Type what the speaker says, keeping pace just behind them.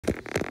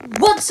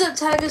What's up,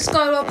 Tiger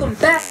Scar? Welcome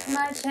back to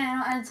my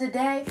channel, and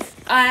today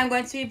I'm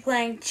going to be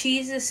playing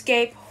Cheese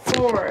Escape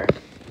Horror.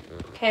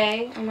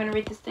 Okay, I'm going to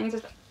read this thing.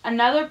 It's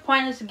another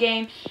pointless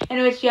game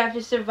in which you have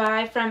to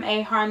survive from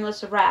a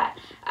harmless rat.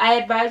 I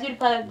advise you to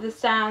play with the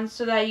sounds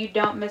so that you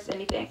don't miss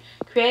anything.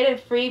 Create a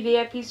free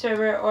VIP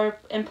server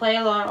and play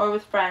alone or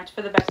with friends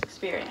for the best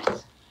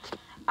experience.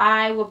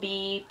 I will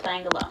be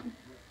playing alone.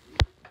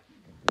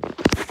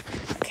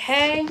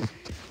 Okay.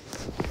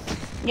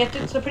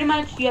 So pretty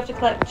much you have to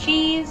collect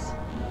cheese,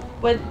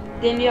 but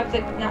then you have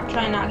to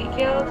try and not get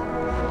killed.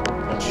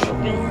 Let's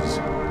open.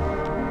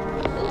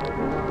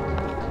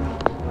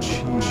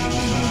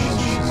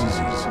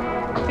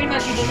 Pretty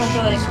much you just have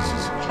to like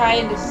try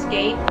and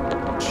escape.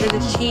 There's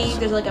a cheese,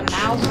 there's like a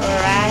mouse or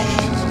a rat.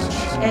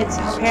 It's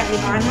apparently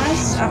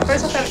harmless. At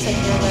first I thought it was like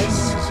fearless,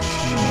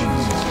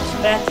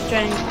 but I have to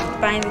try and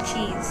find the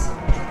cheese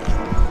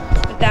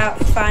without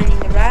finding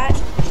the rat.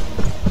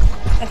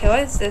 Okay, what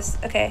is this?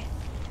 Okay.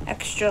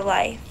 Extra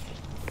life.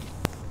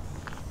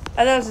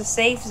 Oh, that was a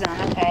safe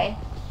zone. Okay.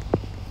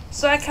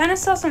 So I kind of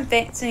saw some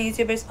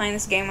YouTubers playing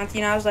this game once.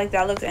 I was like,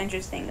 that looks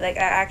interesting. Like,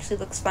 that actually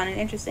looks fun and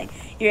interesting.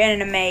 You're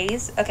in a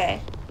maze. Okay.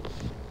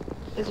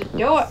 There's a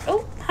door.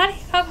 Oh, how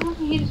come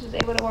he just was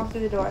able to walk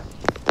through the door?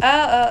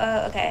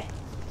 Oh, okay.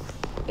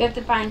 We have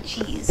to find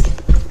cheese.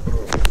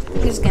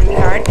 This is gonna be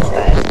hard,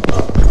 but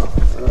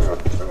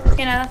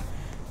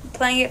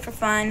playing it for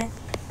fun.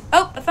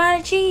 Oh, I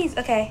found a cheese.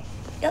 Okay.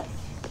 Yep.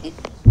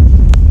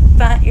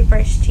 Find your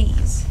first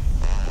cheese.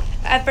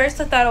 At first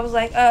I thought it was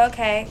like, oh,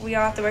 okay, we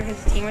all have to work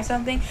as a team or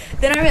something.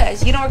 Then I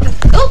realized you don't work as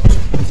oh,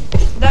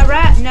 that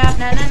rat. No.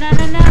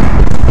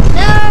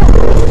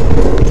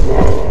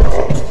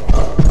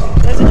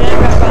 There's a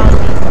giant rat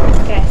following me.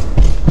 Okay.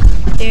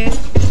 Dude,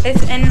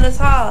 it's an endless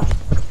hall.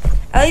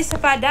 At least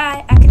if I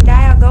die, I can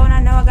die out going.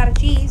 I know I got a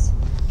cheese.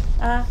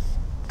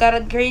 Got a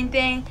green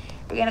thing.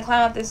 We're gonna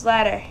climb up this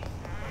ladder.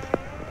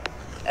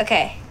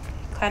 Okay.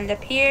 Climbed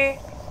up here.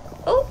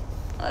 Oh.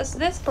 What's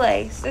this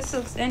place? This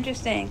looks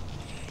interesting.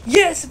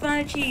 Yes, I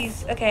found a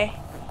cheese. Okay.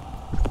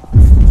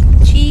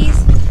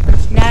 Cheese.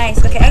 Nice.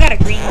 Okay, I got a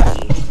green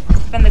key.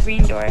 Found the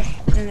green door.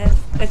 And that's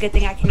a good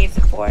thing I can use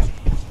it for.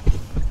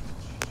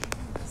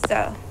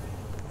 So,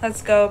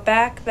 let's go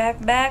back.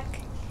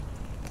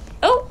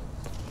 Oh!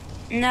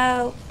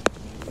 No.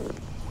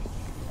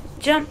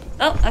 Jump.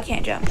 Oh, I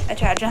can't jump. I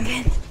tried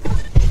jumping.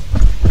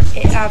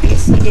 It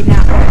obviously did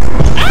not work.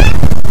 Ah!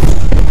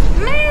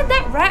 Man,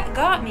 that rat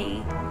got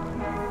me.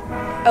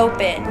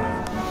 Open.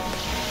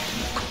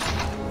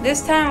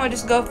 This time we'll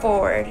just go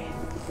forward.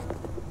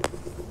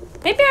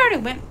 Maybe I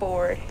already went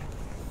forward.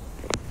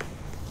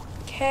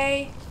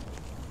 Okay.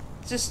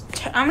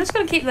 I'm just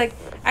gonna keep like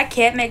I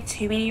can't make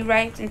too many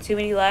rights and too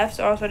many lefts,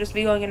 or else I'll just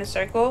be going in a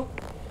circle.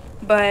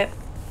 But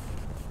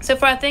so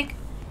far I think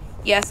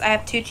yes, I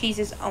have 2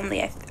 cheeses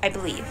only, I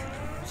believe.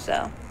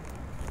 So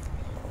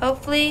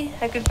hopefully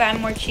I can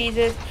find more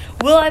cheeses.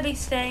 Will I be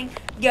staying?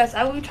 Yes,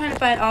 I will be trying to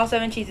find all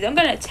 7 cheeses. I'm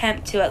gonna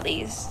attempt to at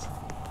least.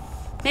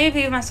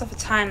 Maybe give myself a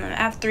time limit.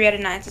 I have 3 out of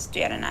 9, so it's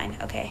 3 out of 9.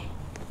 Okay.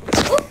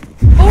 Ooh,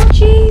 4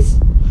 cheese.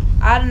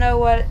 I don't know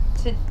what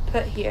to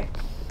put here.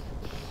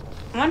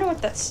 I wonder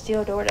what that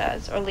steel door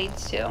does or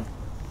leads to.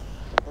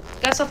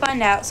 Guess we'll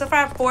find out. So far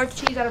I have 4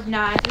 cheese out of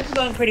 9. So this is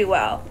going pretty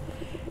well.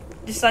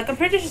 Just like I'm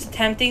pretty just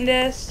attempting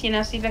this, see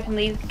if I can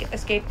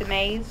escape the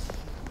maze.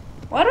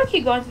 Why do I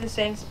keep going to the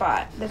same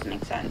spot? Doesn't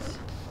make sense.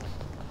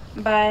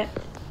 But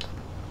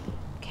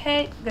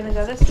okay, gonna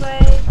go this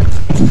way.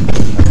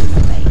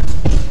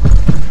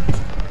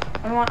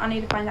 I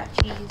need to find that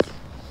cheese.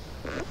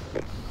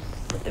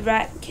 If the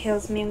rat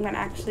kills me, I'm gonna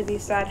actually be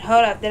sad.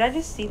 Hold up, did I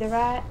just see the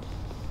rat?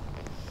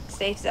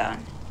 Safe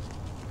zone.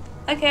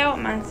 Okay, I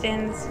won't mind staying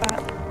in this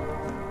spot.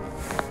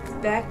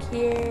 Back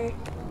here.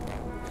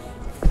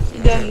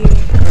 Go here.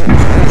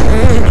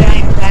 There's a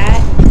giant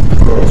rat.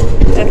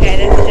 Okay,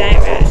 there's a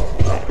giant rat.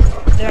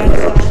 The rat is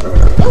gone.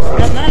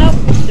 Oh, no.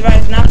 The rat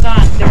is not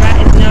gone. The rat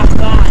is not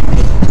gone.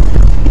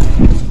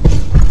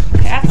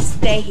 Okay, I have to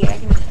stay here.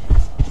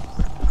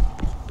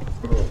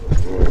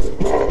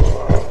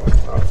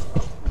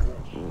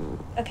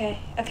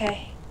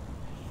 Okay.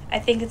 I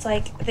think it's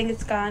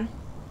gone.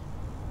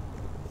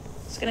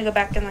 Just gonna go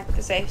back in like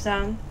the safe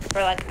zone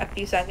for like a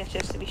few seconds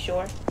just to be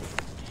sure.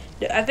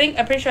 I'm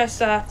pretty sure I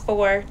saw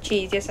 4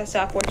 cheese. Yes, I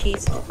saw 4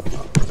 cheese.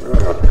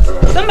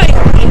 Somebody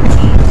hate me.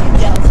 I'm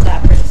jealous of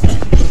that person.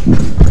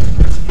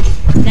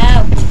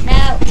 No.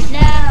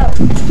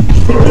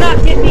 You will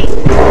not get me.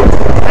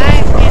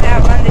 I can't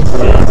outrun this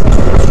cheese.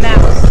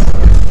 Mouse.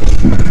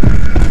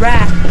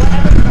 Rat.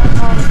 Whatever you want to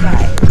call this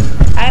guy.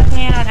 I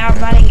plan on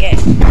outrunning it.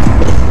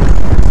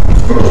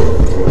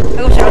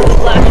 I wish I was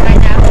flush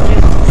right now.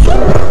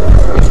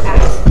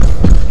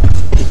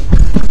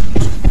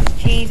 Just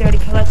cheese, already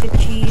collected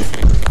cheese.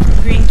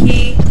 Green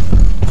key.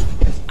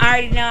 I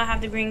already know I have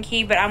the green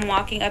key, but I'm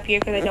walking up here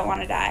because I don't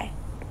want to die.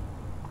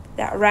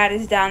 That rat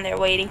is down there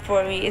waiting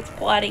for me. It's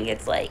plotting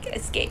its like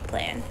escape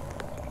plan.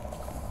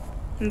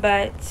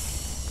 But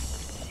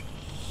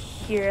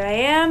here I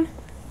am.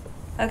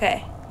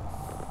 Okay.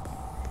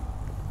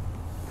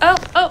 Oh,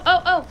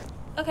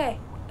 Okay.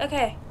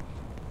 Okay.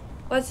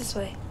 What's this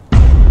way?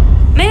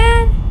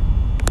 Man!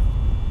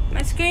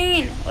 My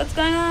screen. What's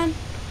going on?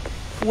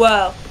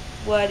 Whoa.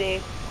 What,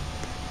 dude?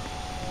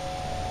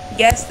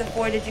 Guess the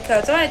 4-digit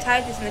code. So I'm gonna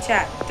type this in the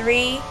chat.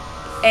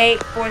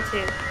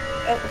 3842.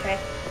 Oh, okay.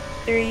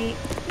 3.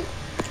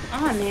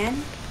 Oh,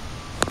 man.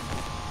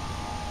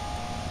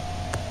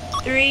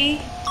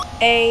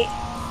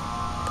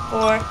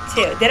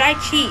 3842. Did I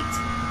cheat?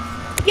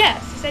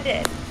 Yes, I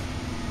did.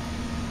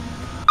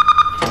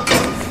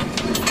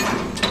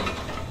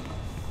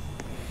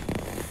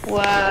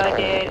 Whoa,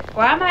 dude.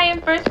 Why am I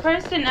in first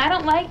person? I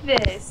don't like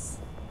this.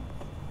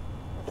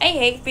 I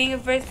hate being in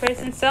first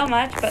person so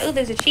much. But, ooh,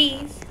 there's a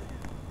cheese.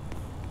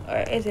 Or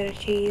is it a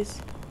cheese?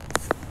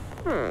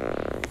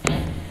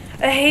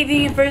 I hate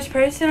being in first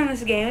person on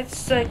this game.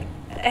 It's like,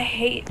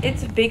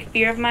 it's a big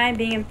fear of mine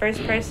being in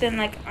first person,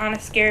 like, on a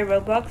scary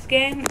Roblox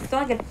game. It's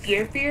not like a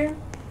fear,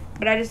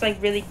 but I just,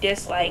 like, really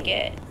dislike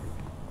it.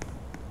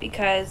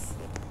 Because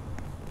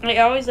I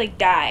always, like,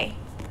 die.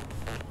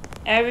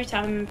 Every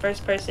time I'm in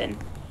first person.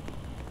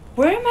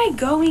 Where am I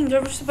going?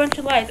 There was a bunch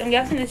of lights. I'm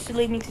guessing this should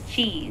lead me to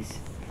cheese.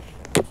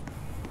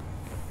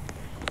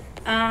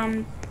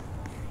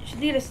 Should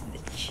lead us to the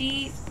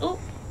cheese. Oh,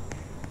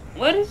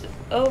 what is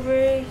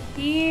over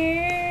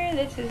here?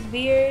 This is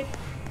weird.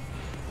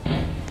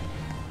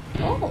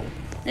 Oh,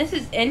 this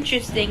is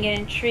interesting and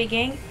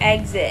intriguing.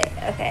 Exit.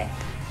 Okay.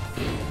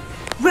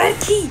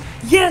 Red key!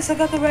 Yes, I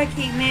got the red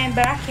key, man,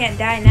 but I can't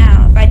die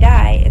now. If I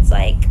die, it's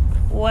like,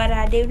 what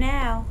I do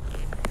now?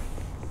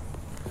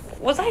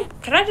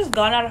 Could I just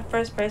gone out of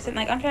first person?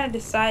 Like, I'm trying to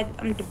decide,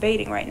 I'm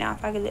debating right now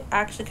if I could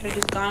have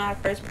just gone out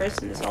of first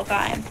person this whole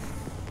time.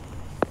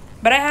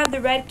 But I have the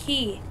red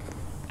key.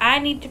 I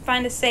need to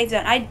find a safe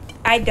zone. I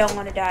don't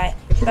want to die.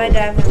 If I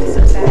die, I'm going to be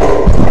so sad.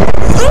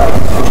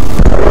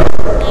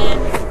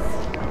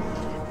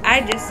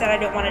 I just said I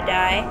don't want to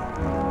die.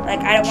 Like,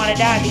 I don't want to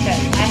die because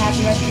I have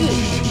the red key.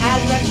 I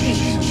have the red key.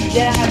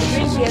 Then I have the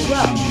green key as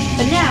well.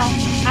 But now,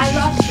 I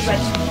lost the red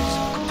key.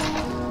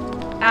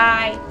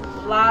 I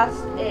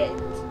lost it.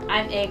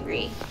 I'm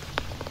angry.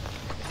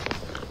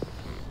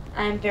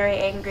 I'm very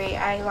angry.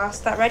 I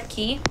lost that red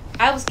key.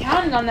 I was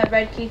counting on that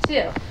red key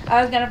too.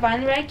 I was going to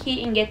find the red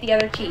key and get the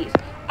other cheese.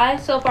 I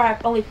so far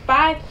have only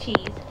 5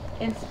 cheese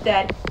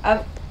instead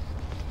of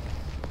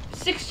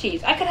 6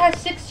 cheese. I could have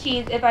 6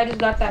 cheese if I just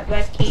got that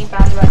red key and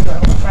found the red door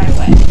right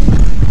away.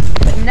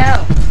 But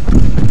no.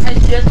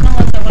 It's just my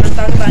luck that when I'm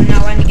talking about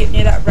now when I get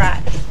near that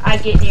rat, I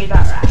get near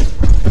that rat.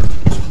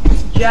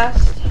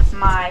 Just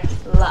my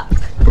luck.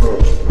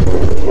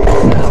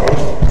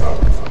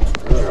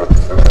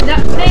 No,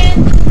 man,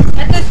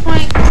 at this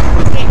point,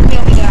 you can't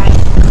kill me, guys.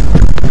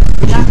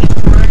 I'm not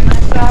ignoring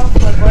myself.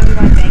 Like, what am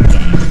I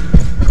thinking?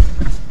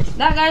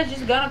 That guy's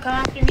just gonna come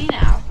after me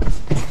now.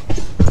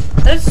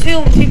 There's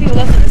two people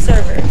left in the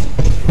server.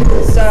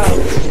 So,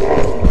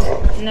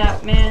 no,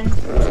 man.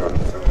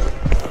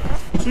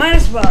 Might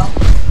as well.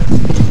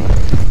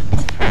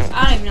 I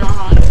don't even know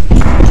how long.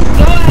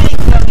 Go ahead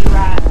and kill me,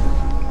 rat.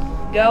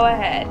 Go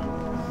ahead.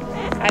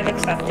 I've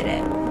accepted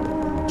it.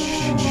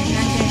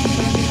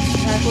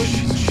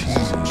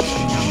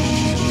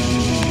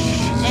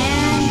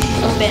 And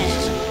open.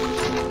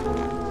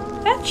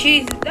 That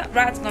cheese, that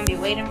rat's gonna be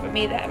waiting for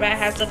me. That rat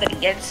has something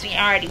against me.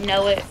 I already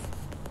know it.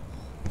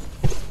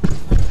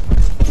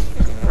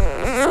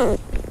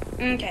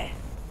 Okay.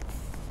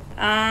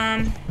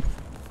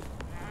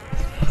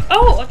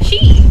 Oh, a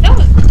cheese. That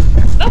was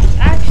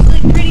actually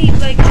pretty,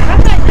 like, how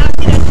did I not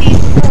see that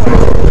cheese before?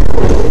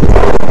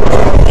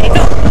 Okay,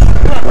 no.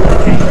 Well,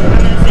 okay, I'm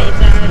gonna save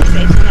some.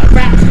 That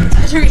rat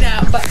turned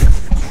out, but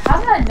how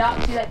did I not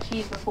see that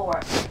cheese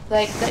before?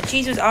 Like, that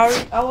cheese was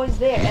always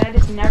there, and I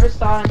just never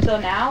saw it until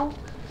now.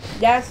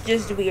 That's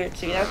just weird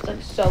to me. That's,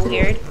 like, so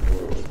weird.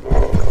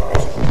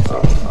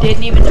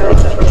 Didn't even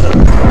notice I did it. So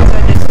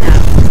just now.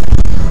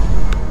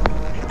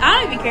 I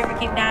don't even care if I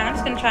keep down. I'm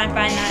just gonna try and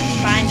find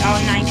all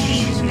 9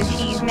 cheeses in the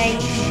cheese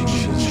maze.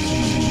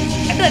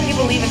 I feel like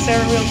people leave a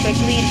server real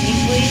quickly and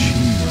easily.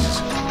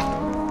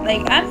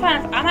 Like, I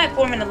might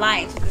form an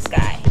alliance with this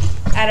guy.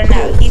 I don't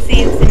know. He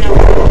seems to know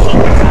what the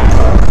cheeses are.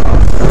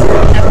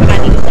 That's what I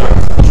need to know.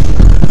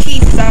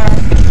 Cheeses are.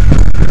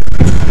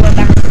 Going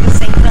back to the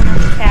same film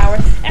of the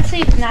coward.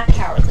 Actually, it's not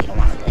cowardly to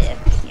want to live,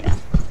 you know.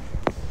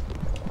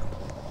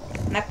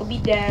 I'm not gonna be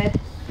dead.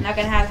 I'm not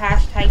gonna have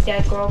hashtag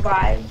dead girl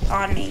vibes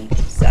on me.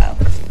 So.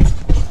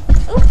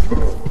 Ooh.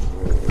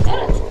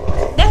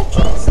 That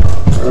cheese. I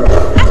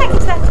like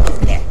this cheese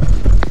in there.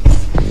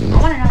 I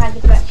wanna know how to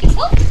get to that cheese.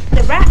 Oh,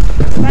 the rat.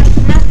 The rat is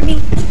coming after me.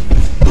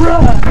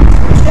 Bruh.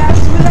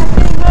 That's where that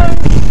thing was.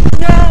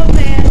 No,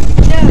 man.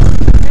 No.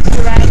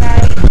 Mr. Rat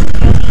Guy.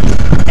 Kill me.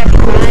 That'd be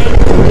fine.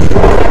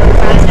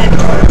 That'd be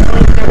fine. That'd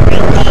be the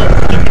right key.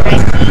 Get the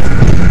right key.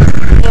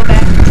 Go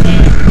back and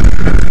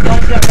go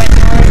into that red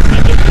door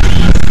and get the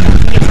cheese. And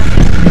get my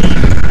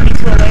cheese. That'd be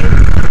too alert.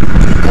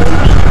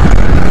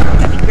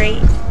 That'd be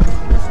great.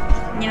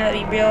 You know,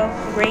 that'd be real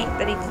great.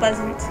 That'd be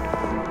pleasant.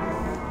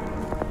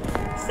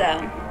 So,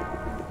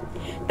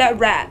 that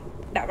rat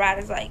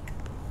is like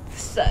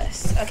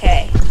sus.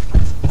 Okay.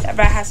 That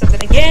rat has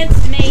something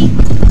against me.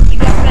 You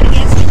got something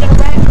against me, little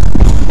rat?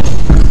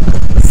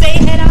 Say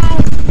it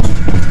out.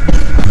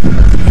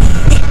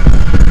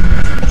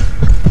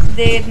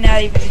 Dude,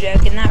 not even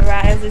joking. That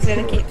rat is just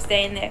gonna keep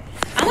staying there.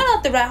 I'm gonna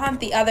let the rat hunt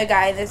the other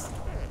guy in this.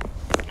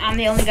 I'm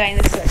the only guy in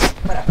this circle.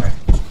 Whatever.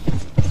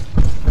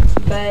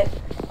 But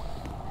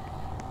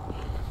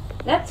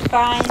that's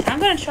fine. I'm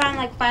gonna try and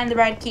like find the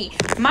red key.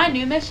 My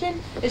new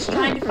mission is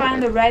trying to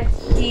find the red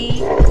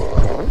key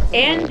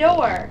and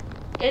door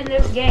in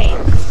this game.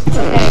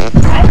 Okay,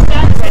 I've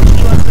found the red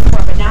key once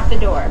before, but not the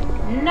door.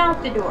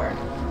 Not the door.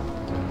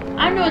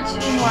 I'm doing 2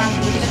 more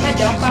after this. If I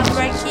don't find the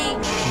red key,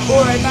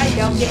 or if I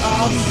don't get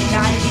all 9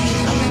 keys,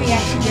 I'm gonna be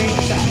actually very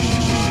upset.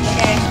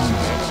 Okay,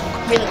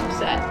 really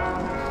upset.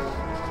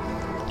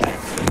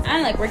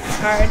 I'm like working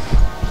hard.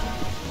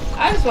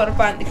 I just want to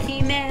find the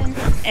key, man,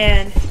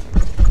 and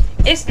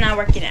it's not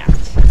working out. Why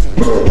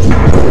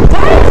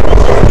is this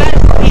just bad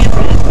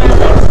camping? It's not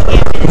like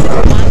camping in this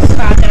one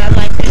spot that I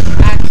like to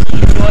actually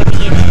enjoy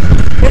being in.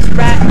 This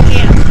rat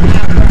camps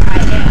out where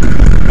I am.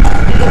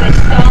 This is a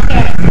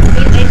stalker.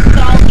 He's a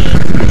stalking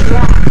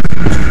rat.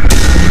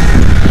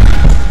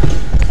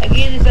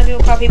 Again, some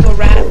people call people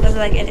rats. That's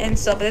like an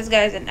insult, but this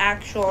guy is an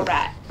actual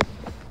rat.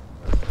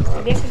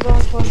 Maybe I could go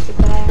towards the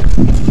back.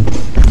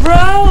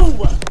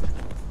 Bro!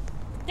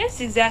 That's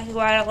exactly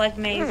why I don't like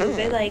mazes.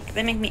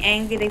 They make me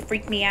angry, they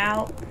freak me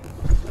out.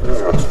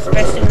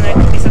 Especially when there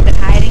could be something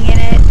hiding in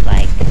it.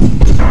 Like,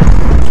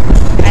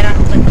 I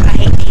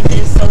hate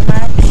mazes so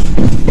much.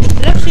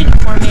 There's actually a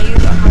core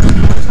maze on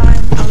Halloween one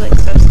time. I was like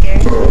so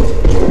scared.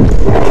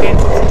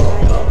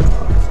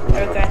 I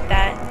regret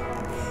that.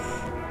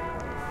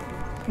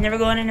 Never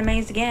going in a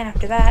maze again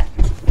after that.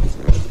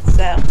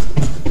 So,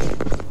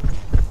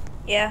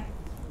 yeah.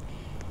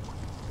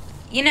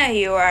 You know who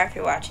you are if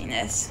you're watching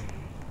this.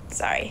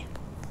 Sorry.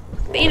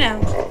 But you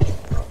know,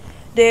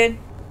 dude,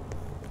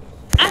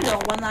 I'm going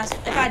one last.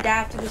 If I die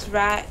after this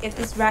rat, if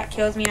this rat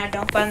kills me and I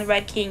don't find the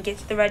red key and get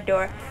to the red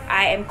door,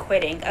 I am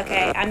quitting,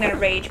 okay? I'm gonna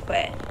rage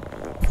quit.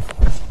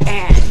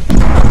 And,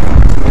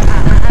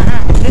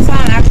 this time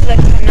I'm actually like,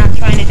 I'm not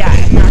trying to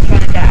die. I'm not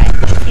trying to die.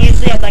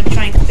 Usually I'd like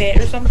try and quit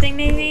or something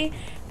maybe,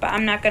 but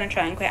I'm not gonna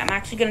try and quit. I'm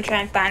actually gonna try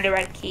and find the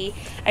red key.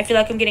 I feel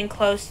like I'm getting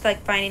close to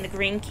like finding the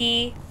green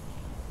key.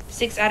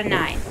 6 out of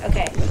 9.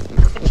 Okay.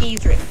 The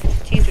cheese room.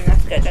 Cheese room.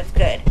 That's good. That's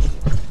good.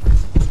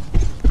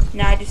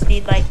 Now I just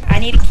need like I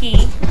need a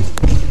key.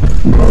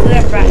 Hopefully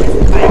that rat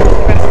doesn't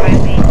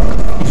find me.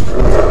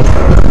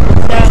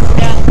 No.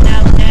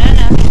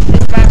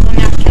 This rat will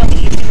not kill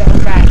me. You see that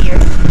rat here.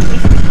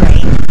 He's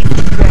great. He's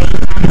great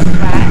on this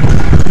rat.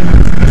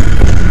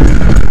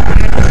 I'm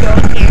gonna just go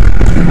in here.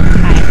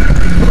 Hide.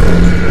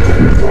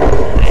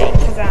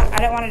 Because I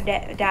don't want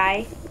to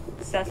die.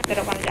 So I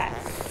don't want to die.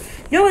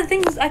 No, the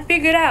thing is, I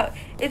figured out.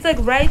 It's like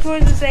right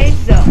towards the safe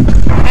zone.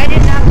 I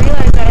did not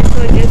realize that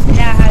until just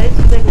now how this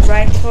is like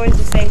right towards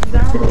the safe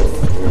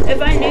zone.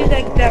 If I knew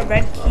like that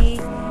red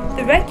key, I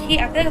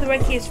feel like the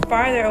red key is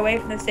farther away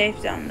from the safe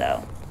zone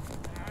though.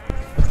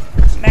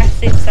 I'm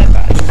actually upset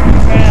about it.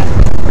 Bro.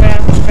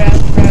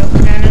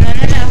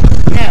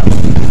 No.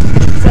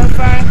 So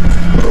far,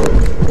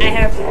 I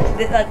have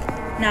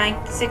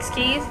like 6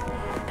 keys.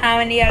 How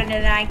many out of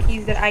the 9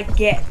 keys did I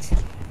get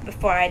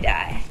before I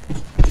die?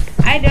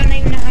 I don't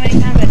even know how many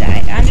times I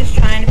died. I'm just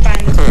trying to find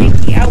this green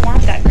key. I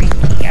want that green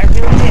key. I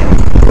really do.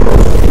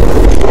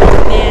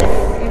 Man,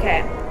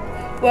 okay.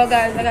 Well,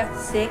 guys, I got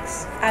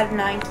 6 out of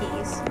 9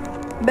 keys.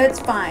 But it's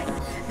fine.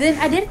 Then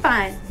I did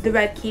find the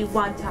red key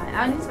one time.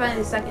 I need to find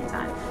it the second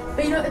time.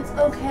 But, you know, it's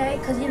okay.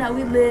 Because, you know,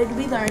 we lived,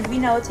 we learned, we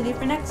know what to do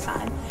for next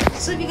time.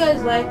 So if you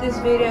guys like this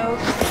video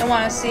and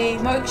want to see,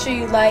 make sure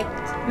you like,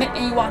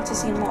 and you want to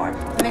see more,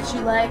 make sure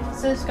you like,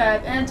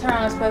 subscribe, and turn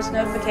on those post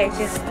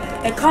notifications,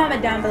 and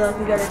comment down below if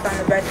you guys find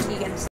the red key and